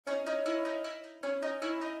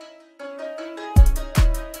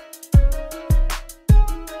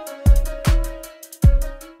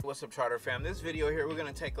What's up, Charter fam? This video here, we're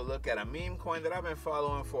going to take a look at a meme coin that I've been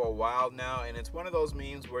following for a while now, and it's one of those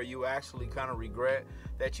memes where you actually kind of regret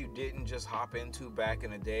that you didn't just hop into back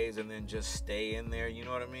in the days and then just stay in there, you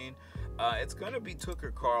know what I mean? It's going to be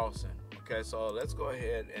Kurlson. Okay, so let's go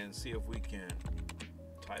ahead and see if we can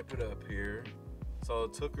type it up here. So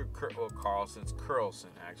Kurlson, it's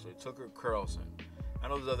Kurlson actually, Kurlson. I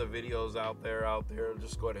know there's other videos out there.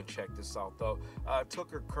 Just go ahead and check this out though.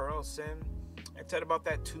 Kurlson. It's at about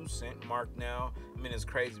that 2-cent mark now. I mean, it's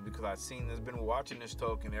crazy because I've been watching this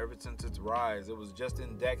token ever since its rise. It was just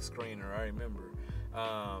in Deck Screener, I remember.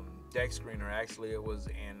 Deck Screener, actually, it was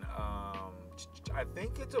in, I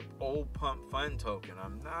think it's an old pump fund token.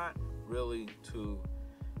 I'm not really too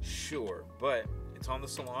sure, but it's on the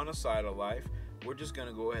Solana side of life. We're just going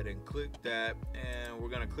to go ahead and click that, and we're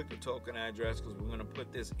going to click the token address because we're going to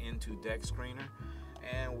put this into Deck Screener.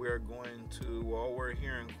 And we're going to, while we're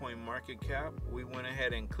here in CoinMarketCap, we went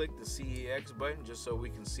ahead and clicked the CEX button just so we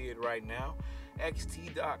can see it right now.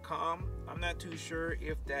 XT.com, I'm not too sure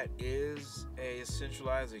if that is a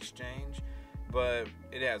centralized exchange, but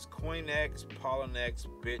it has CoinX, Poloniex,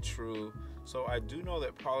 BitTrue. So I do know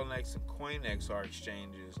that Poloniex and CoinX are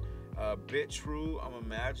exchanges. BitTrue, I'm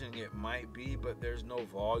imagining it might be, but there's no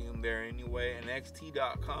volume there anyway. And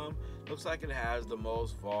XT.com looks like it has the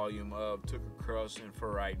most volume of Kurlson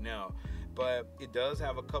for right now. But it does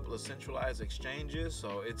have a couple of centralized exchanges,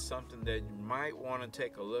 so it's something that you might want to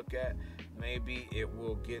take a look at. Maybe it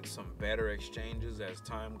will get some better exchanges as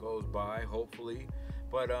time goes by, hopefully.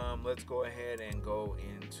 But let's go ahead and go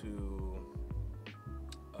into,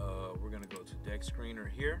 we're going to go to Deck Screener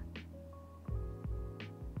here.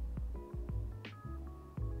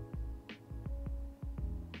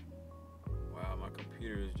 My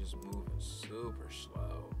computer is just moving super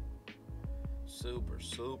slow.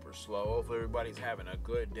 Hopefully everybody's having a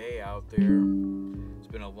good day out there. It's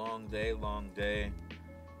been a long day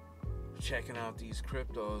checking out these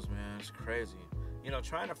cryptos, man. It's crazy. You know,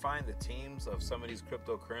 trying to find the teams of some of these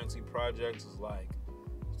cryptocurrency projects is like,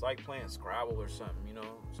 it's like playing Scrabble or something, you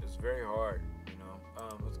know. It's very hard, you know.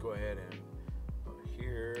 Let's go ahead and over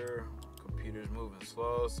here. Computer's moving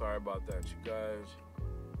slow. Sorry about that, you guys.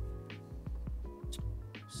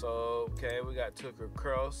 So, okay, we got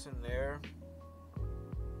Kurlson there.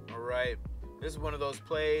 All right, this is one of those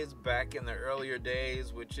plays back in the earlier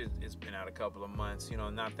days, which it's been out a couple of months, you know,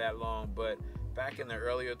 not that long, but back in the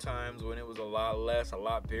earlier times when it was a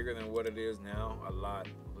lot bigger than what it is now, a lot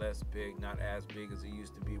less big, not as big as it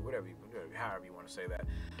used to be, however you want to say that.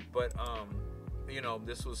 But, you know,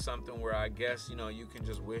 this was something where I guess, you know, you can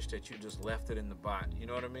just wish that you just left it in the bot, you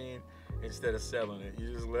know what I mean? Instead of selling it,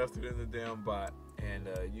 you just left it in the damn bot, and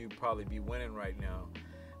you'd probably be winning right now.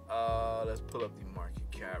 Let's pull up the market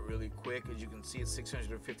cap really quick. As you can see, it's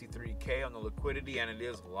 653K on the liquidity, and it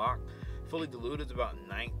is locked. Fully diluted is about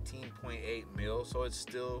 19.8 mil, so it's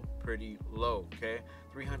still pretty low, okay?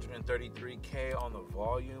 333K on the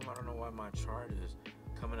volume. I don't know why my chart is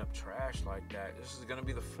coming up trash like that. This is going to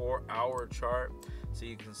be the 4-hour chart, so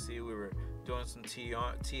you can see we were doing some TA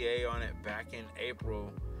on it back in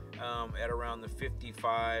April at around the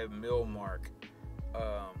 55 mil mark.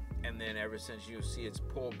 And then ever since you see its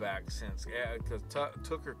pullback since, yeah, because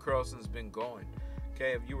Kurlson's been going.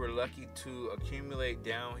 Okay, if you were lucky to accumulate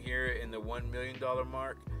down here in the $1 million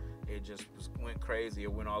mark, it just went crazy.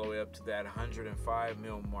 It went all the way up to that 105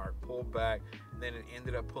 mil mark, pulled back, and then it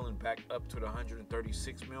ended up pulling back up to the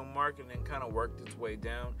 136 mil mark, and then kind of worked its way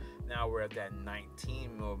down. Now we're at that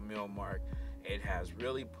 19 mil mark. It has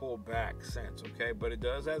really pulled back since, okay, but it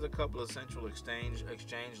does has a couple of central exchange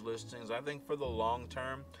listings. I think for the long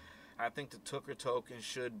term, I think the Tucker token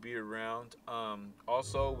should be around.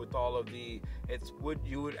 Also, with all of the,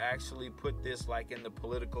 you would actually put this like in the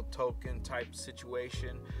political token type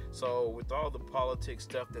situation. So with all the politics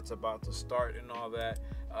stuff that's about to start and all that,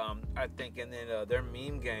 I think, and then their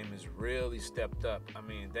meme game is really stepped up. I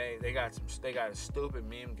mean, they got a stupid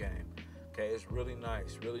meme game. Okay, it's really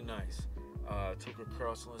nice, really nice.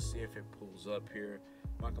 Kurlson, let's see if it pulls up here.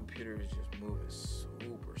 My computer is just moving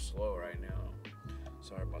super slow right now.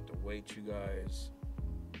 Sorry about the wait, you guys.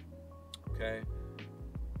 Okay,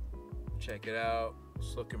 check it out.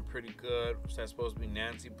 It's looking pretty good. That's supposed to be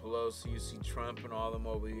Nancy Pelosi. You see Trump and all them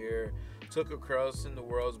over here. Kurlson, the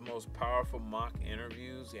world's most powerful mock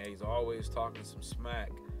interviews. Yeah, he's always talking some smack.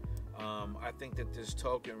 I think that this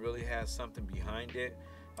token really has something behind it.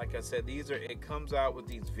 Like I said, it comes out with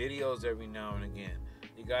these videos every now and again.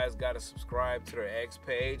 You guys got to subscribe to their X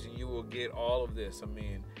page and you will get all of this. I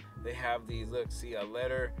mean, they have these, look, see, a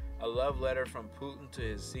love letter from Putin to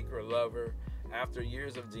his secret lover. After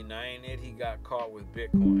years of denying it, he got caught with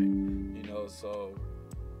Bitcoin, you know, so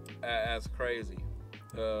That's crazy.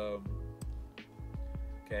 Okay,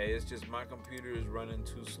 it's just my computer is running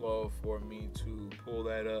too slow for me to pull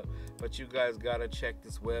that up. But you guys gotta check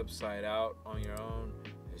this website out on your own.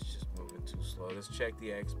 It's just moving too slow. Let's check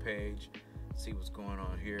the X page, see what's going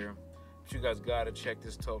on here. But you guys gotta check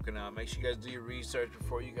this token out. Make sure you guys do your research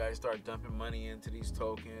before you guys start dumping money into these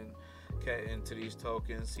tokens.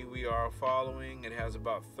 See, we are following. It has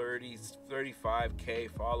about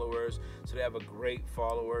 35k followers, so they have a great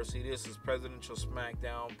follower. See, this is Presidential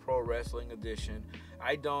SmackDown Pro Wrestling Edition.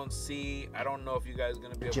 I don't know if you guys are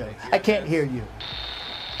gonna be able to hear I can't hear you.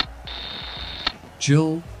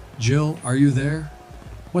 Jill, are you there?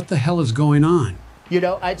 What the hell is going on? You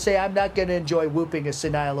know, I'd say I'm not going to enjoy whooping a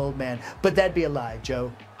senile old man, but that'd be a lie, Joe.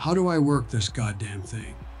 How do I work this goddamn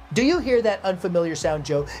thing? Do you hear that unfamiliar sound,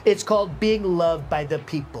 Joe? It's called being loved by the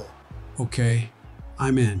people. Okay,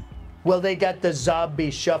 I'm in. Well, they got the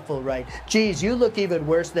zombie shuffle right. Geez, you look even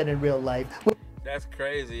worse than in real life. That's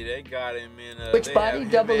crazy. They got him in a... Which body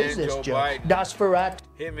double is this, Joe? Nosferatu?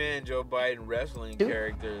 Him and Joe Biden wrestling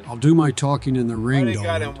characters. I'll do my talking in the ring, They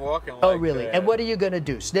got him walking like Oh, really? that. And what are you going to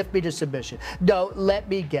do? Sniff me to submission? No, let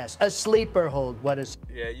me guess. A sleeper hold. What is...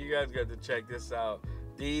 Yeah, you guys got to check this out.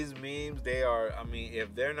 These memes, they are... I mean,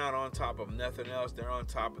 if they're not on top of nothing else, they're on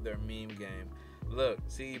top of their meme game. Look,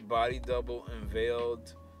 see, body double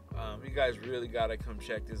unveiled. You guys really gotta come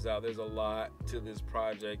check this out. There's a lot to this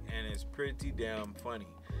project and it's pretty damn funny.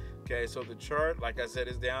 Okay, so the chart, like I said,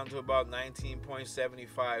 is down to about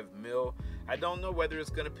 19.75 mil. I don't know whether it's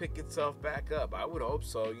gonna pick itself back up. I would hope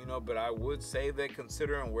so, you know, but I would say that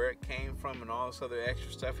considering where it came from and all this other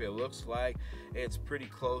extra stuff, it looks like it's pretty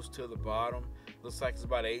close to the bottom. Looks like it's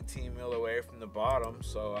about 18 mil away from the bottom.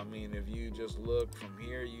 So I mean, if you just look from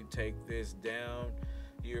here, you take this down,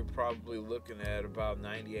 you're probably looking at about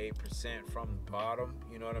 98% from the bottom,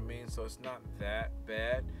 you know what I mean? So it's not that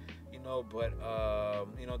bad, you know, but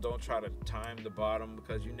you know, don't try to time the bottom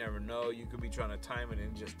because you never know. You could be trying to time it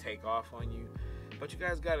and just take off on you. But you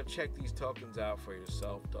guys got to check these tokens out for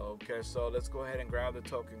yourself though. Okay, so let's go ahead and grab the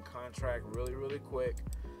token contract really quick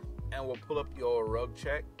and we'll pull up your rug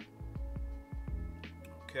check.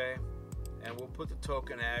 Okay, and we'll put the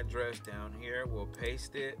token address down here. We'll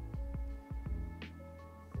paste it.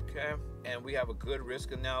 Okay, and we have a good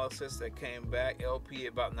risk analysis that came back. LP,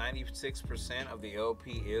 about 96% of the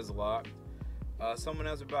LP is locked. Someone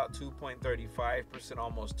has about 2.35%,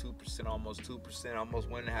 almost 2%, almost 2%, almost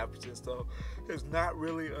 1.5%. So it's not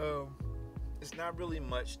really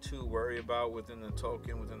much to worry about within the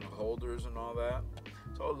token, within the holders and all that.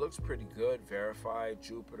 So it looks pretty good. Verified,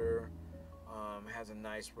 Jupiter, has a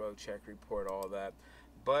nice rug check report, all that.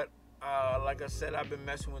 But like I said, I've been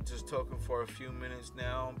messing with this token for a few minutes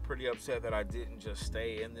now. I'm pretty upset that I didn't just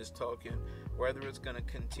stay in this token. Whether it's going to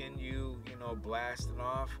continue, you know, blasting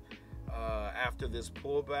off after this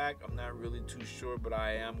pullback, I'm not really too sure, but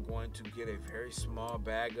I am going to get a very small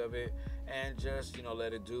bag of it and just, you know,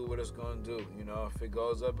 let it do what it's going to do. You know, if it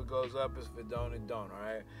goes up, it goes up. If it don't, it don't. All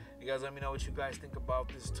right. You guys let me know what you guys think about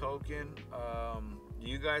this token. Do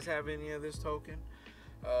you guys have any of this token?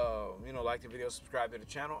 You know, like the video, subscribe to the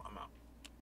channel. I'm out.